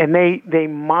 And they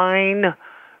mine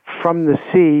from the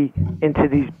sea into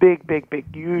these big,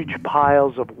 huge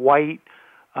piles of white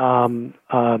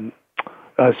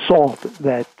salt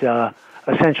that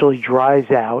essentially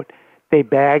dries out. They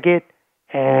bag it,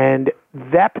 and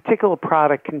that particular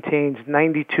product contains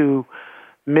 92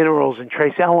 minerals and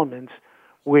trace elements,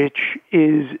 which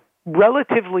is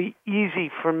relatively easy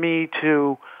for me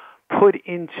to put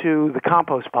into the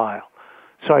compost pile.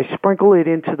 So I sprinkle it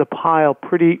into the pile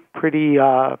pretty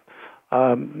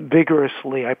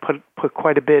vigorously. I put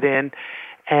quite a bit in,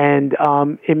 and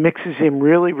it mixes in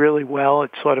really, really well.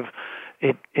 It sort of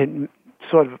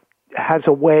has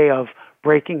a way of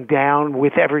breaking down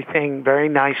with everything very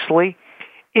nicely.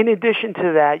 In addition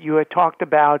to that, you had talked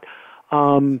about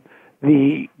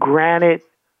the granite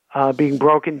being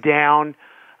broken down.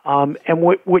 And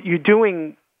what you're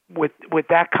doing with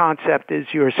that concept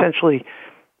is you're essentially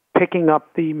picking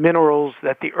up the minerals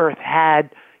that the Earth had,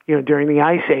 during the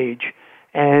Ice Age,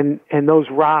 and those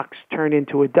rocks turn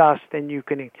into a dust, and you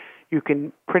can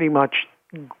pretty much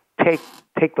take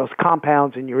those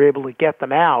compounds and you're able to get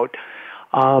them out,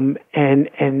 and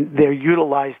they're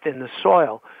utilized in the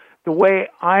soil. The way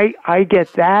I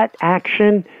get that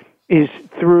action is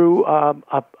through a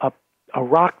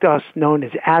rock dust known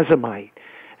as azomite.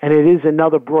 And it is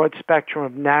another broad spectrum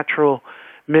of natural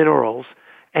minerals,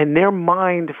 and they're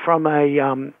mined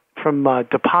from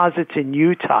deposits in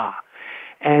Utah.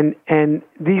 and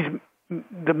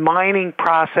the mining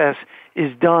process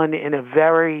is done in a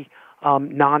very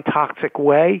non-toxic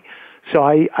way. So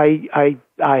I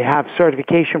have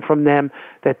certification from them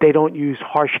that they don't use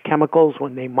harsh chemicals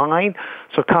when they mine.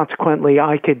 So consequently,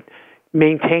 I could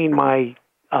maintain my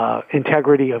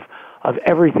integrity of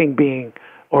everything being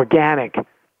organic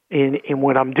in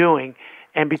what I'm doing.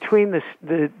 And between the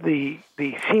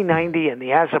C90 and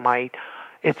the azomite,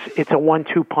 it's a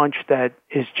 1-2 punch that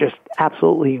is just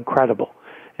absolutely incredible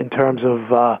in terms of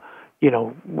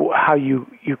how you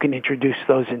can introduce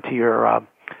those into your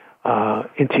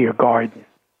garden.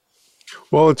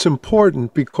 Well, it's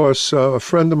important because a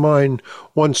friend of mine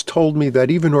once told me that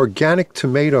even organic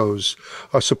tomatoes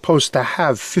are supposed to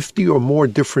have 50 or more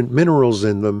different minerals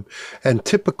in them, and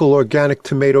typical organic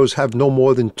tomatoes have no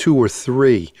more than 2 or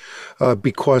 3,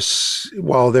 because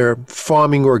while they're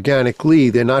farming organically,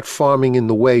 they're not farming in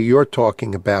the way you're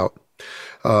talking about.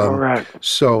 Correct.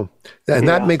 So, and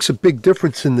that makes a big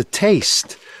difference in the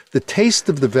taste. The taste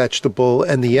of the vegetable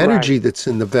and the energy that's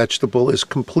in the vegetable is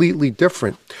completely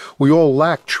different. We all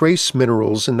lack trace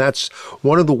minerals, and that's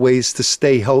one of the ways to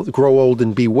stay healthy, grow old,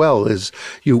 and be well.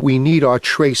 We need our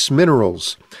trace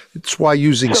minerals. It's why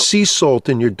using sea salt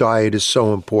in your diet is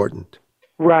so important.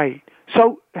 Right.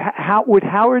 So what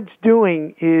Howard's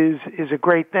doing is a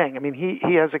great thing. I mean,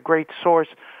 he has a great source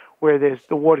where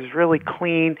the water's really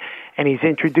clean, and he's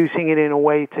introducing it in a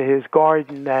way to his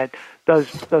garden that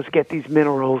does get these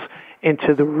minerals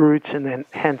into the roots and then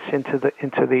hence into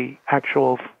the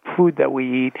actual food that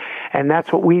we eat, and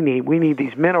that's what we need. We need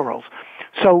these minerals.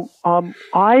 So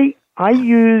I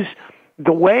use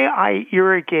the way I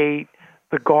irrigate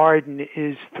the garden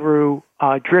is through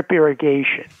drip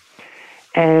irrigation,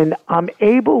 and I'm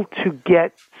able to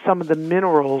get some of the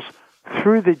minerals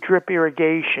through the drip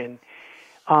irrigation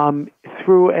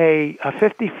through a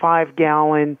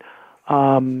 55-gallon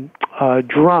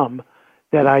drum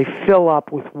that I fill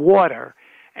up with water,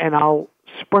 and I'll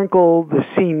sprinkle the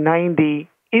C90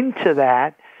 into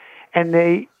that, and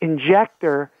the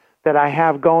injector that I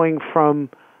have going from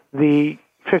the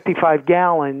 55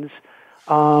 gallons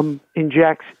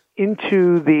injects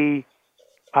into the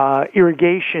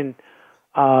irrigation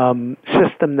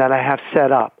system that I have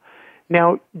set up.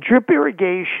 Now, drip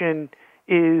irrigation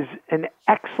is an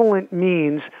excellent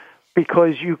means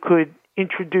because you could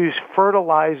introduce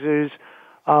fertilizers,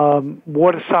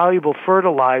 water-soluble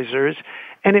fertilizers,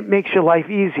 and it makes your life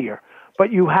easier.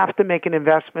 But you have to make an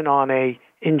investment on a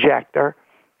injector,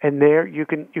 and there you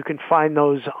can find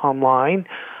those online,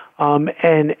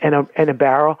 and a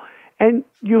barrel, and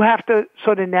you have to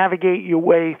sort of navigate your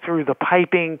way through the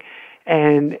piping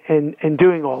and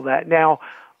doing all that. Now,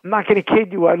 I'm not going to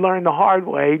kid you. I learned the hard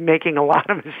way, making a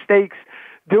lot of mistakes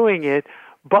doing it.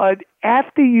 But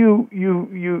after you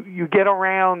get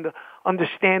around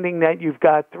understanding that you've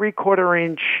got 3/4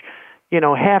 inch,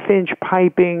 1/2 inch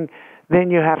piping, then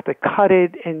you have to cut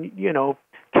it and,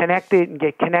 connect it and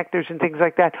get connectors and things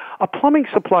like that. A plumbing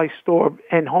supply store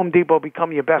and Home Depot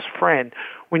become your best friend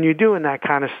when you're doing that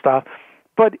kind of stuff.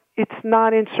 But it's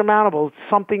not insurmountable. It's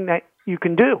something that you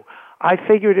can do. I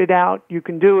figured it out. You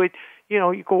can do it.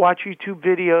 You can watch YouTube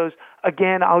videos.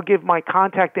 Again, I'll give my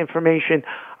contact information.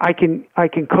 I can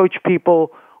coach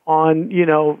people on,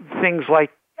 things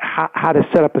like how to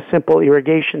set up a simple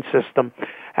irrigation system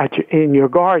in your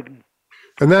garden.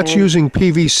 And that's using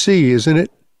PVC, isn't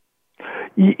it?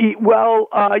 Well,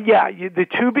 the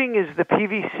tubing is the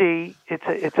PVC.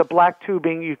 It's a black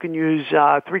tubing. You can use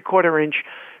 3/4 inch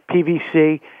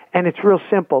PVC, and it's real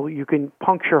simple. You can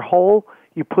puncture a hole.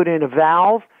 You put in a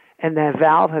valve, and that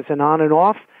valve has an on and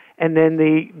off, and then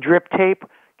the drip tape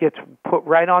gets put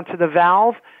right onto the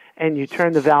valve, and you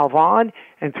turn the valve on,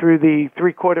 and through the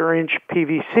 3/4 inch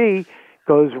PVC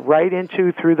goes right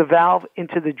through the valve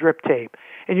into the drip tape.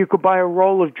 And you could buy a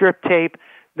roll of drip tape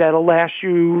that'll last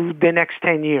you the next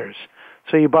 10 years.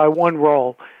 So you buy one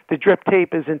roll. The drip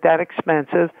tape isn't that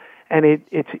expensive, and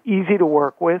it's easy to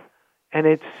work with, and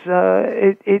it's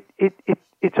the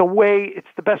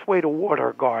best way to water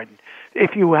a garden.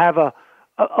 If you have a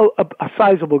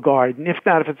sizable garden, if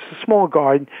not, if it's a small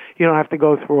garden, you don't have to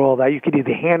go through all that. You could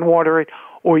either hand water it,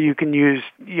 or you can use,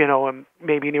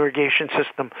 maybe an irrigation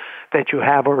system that you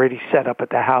have already set up at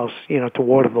the house, to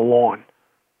water the lawn.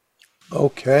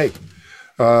 Okay.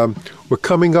 We're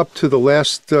coming up to the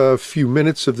last few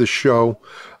minutes of the show.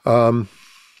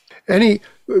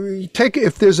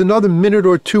 If there's another minute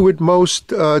or two at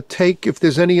most, if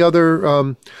there's any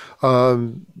other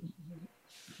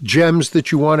gems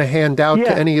that you want to hand out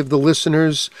to any of the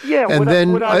listeners? Yeah. And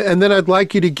then I'd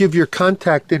like you to give your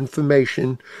contact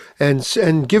information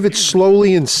and give it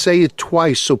slowly and say it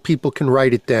twice so people can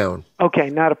write it down. Okay,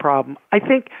 not a problem. I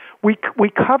think we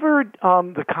covered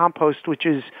the compost, which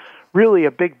is really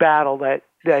a big battle that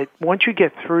once you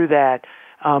get through that,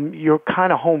 you're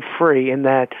kind of home free in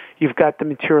that you've got the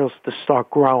materials to start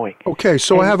growing. Okay,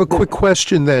 so I have a quick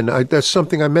question then. That's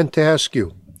something I meant to ask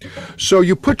you. So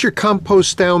you put your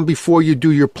compost down before you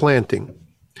do your planting.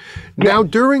 Now,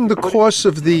 during the course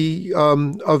of the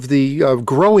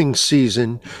growing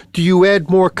season, do you add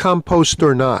more compost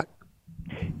or not?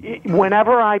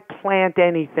 Whenever I plant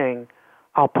anything,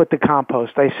 I'll put the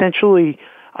compost. I essentially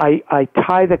I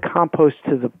tie the compost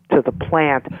to the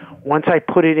plant. Once I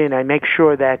put it in, I make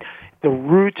sure that the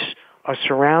roots are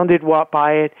surrounded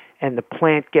by it, and the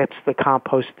plant gets the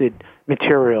composted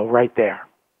material right there.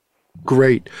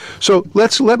 Great. So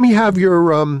let me have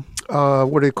your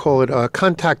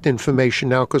contact information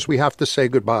now, because we have to say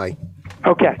goodbye.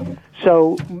 Okay.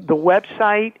 So the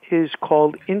website is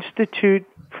called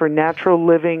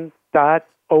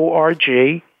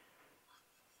institutefornaturalliving.org.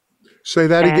 Say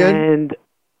that again. And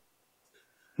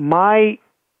my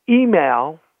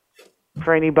email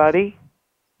for anybody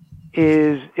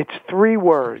it's 3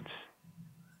 words: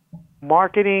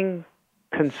 marketing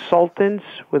consultants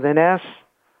with an S,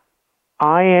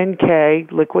 INK,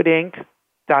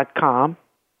 liquidinc.com.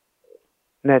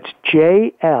 And that's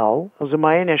JL, those are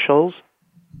my initials,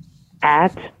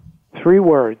 at 3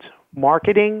 words,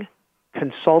 marketing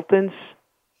consultants,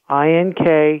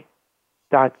 INK.com.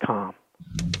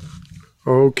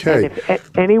 Okay. And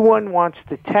if anyone wants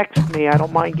to text me, I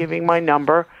don't mind giving my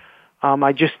number.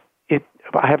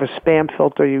 I have a spam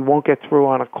filter. You won't get through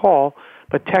on a call,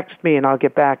 but text me and I'll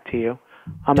get back to you.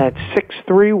 I'm at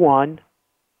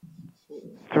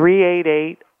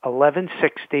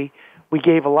 631-388-1160. We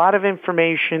gave a lot of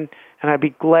information, and I'd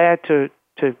be glad to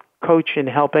coach and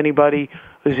help anybody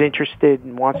who's interested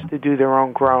and wants to do their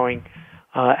own growing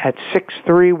at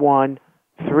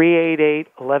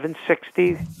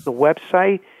 631-388-1160. The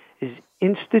website is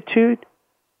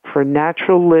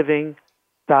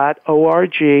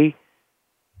institutefornaturalliving.org,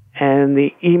 and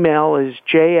the email is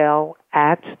jl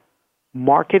at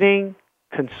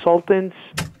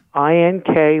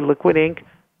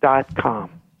marketingconsultants.liquidinc.com.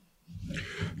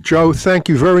 Joe, thank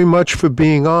you very much for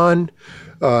being on.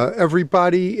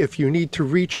 Everybody, if you need to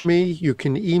reach me, you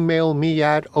can email me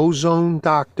at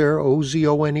ozonedoctor,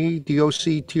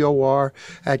 OZONEDOCTOR,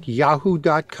 at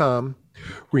yahoo.com.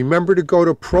 Remember to go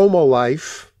to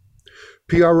PromoLife,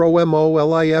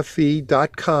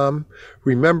 PROMOLIFE.com.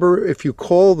 Remember, if you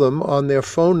call them on their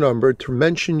phone number, to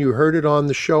mention you heard it on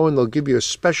the show, and they'll give you a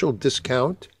special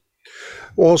discount.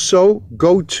 Also,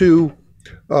 go to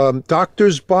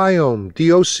Doctor's Biome,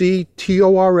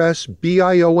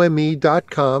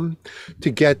 DOCTORSBIOME.com to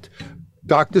get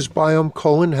Doctor's Biome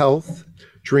Colon Health.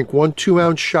 Drink 1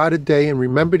 2-ounce shot a day, and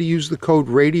remember to use the code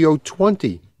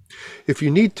RADIO20. If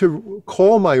you need to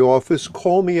call my office,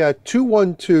 call me at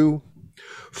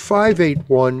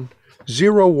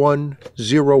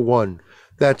 212-581-0101.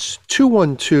 That's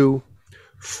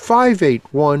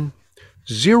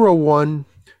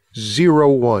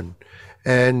 212-581-0101.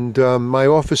 And my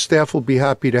office staff will be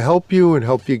happy to help you and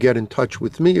help you get in touch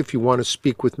with me if you want to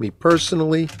speak with me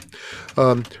personally.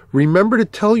 Remember to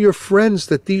tell your friends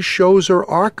that these shows are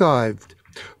archived.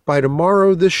 By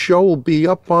tomorrow, this show will be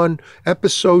up on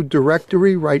episode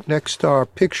directory right next to our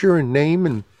picture and name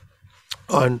and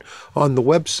on the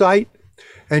website.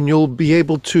 And you'll be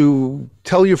able to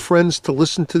tell your friends to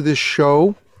listen to this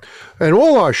show and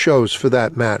all our shows for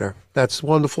that matter. That's the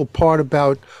wonderful part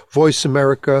about Voice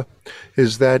America,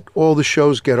 is that all the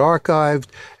shows get archived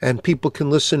and people can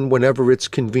listen whenever it's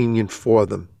convenient for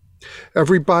them.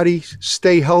 Everybody,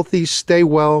 stay healthy, stay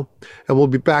well, and we'll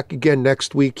be back again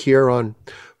next week here on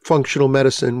Functional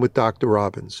Medicine with Dr.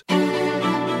 Robbins.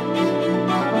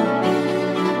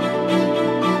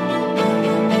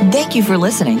 Thank you for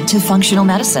listening to Functional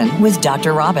Medicine with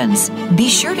Dr. Robbins. Be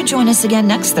sure to join us again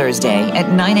next Thursday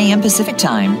at 9 a.m. Pacific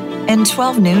Time and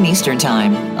 12 noon Eastern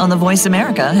Time on the Voice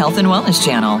America Health and Wellness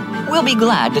Channel. We'll be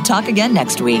glad to talk again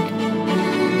next week.